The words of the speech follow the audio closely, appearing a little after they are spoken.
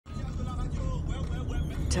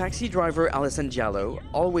Taxi driver Alassane Diallo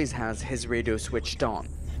always has his radio switched on.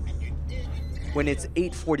 When it's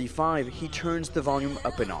 8:45, he turns the volume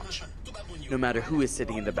up a notch, no matter who is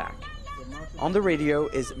sitting in the back. On the radio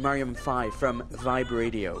is Mariam Faye from Vibe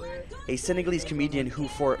Radio, a Senegalese comedian who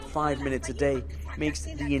for 5 minutes a day makes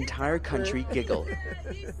the entire country giggle.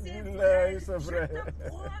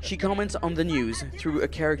 She comments on the news through a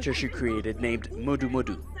character she created named Modou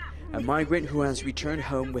Modou, a migrant who has returned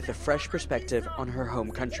home with a fresh perspective on her home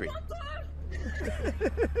country.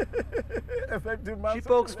 She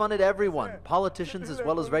pokes fun at everyone, politicians as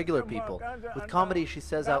well as regular people. With comedy, she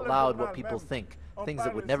says out loud what people think, things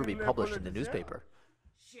that would never be published in the newspaper.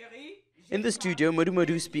 In the studio, Modou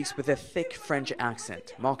Modou speaks with a thick French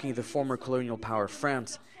accent, mocking the former colonial power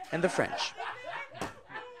France and the French.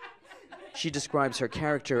 She describes her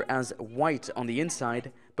character as white on the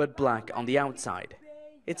inside, but black on the outside.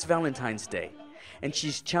 It's Valentine's Day, and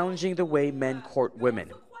she's challenging the way men court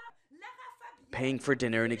women, paying for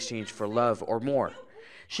dinner in exchange for love or more.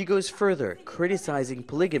 She goes further, criticizing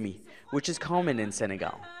polygamy, which is common in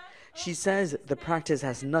Senegal. She says the practice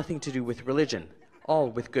has nothing to do with religion,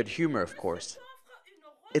 all with good humor, of course.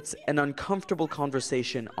 It's an uncomfortable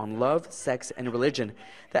conversation on love, sex, and religion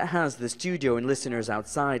that has the studio and listeners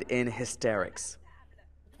outside in hysterics.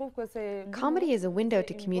 Comedy is a window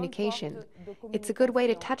to communication. It's a good way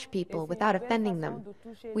to touch people without offending them.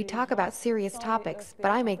 We talk about serious topics, but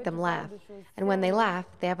I make them laugh. And when they laugh,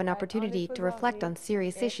 they have an opportunity to reflect on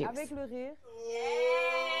serious issues.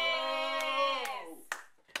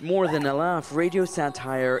 More than a laugh, radio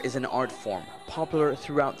satire is an art form, popular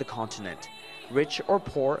throughout the continent. Rich or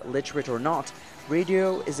poor, literate or not,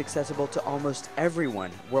 radio is accessible to almost everyone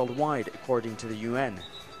worldwide, according to the UN.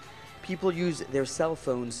 People use their cell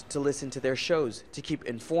phones to listen to their shows, to keep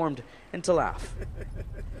informed, and to laugh.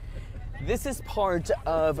 This is part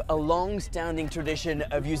of a long-standing tradition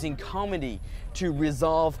of using comedy to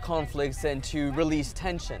resolve conflicts and to release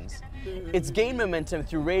tensions. It's gained momentum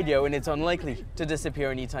through radio, and it's unlikely to disappear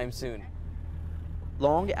anytime soon.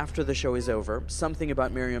 Long after the show is over, something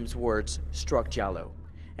about Miriam's words struck Diallo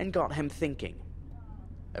and got him thinking.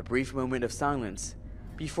 A brief moment of silence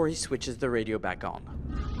before he switches the radio back on.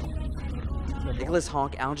 Nicolas,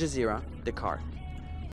 Haque, Al Jazeera, Dakar.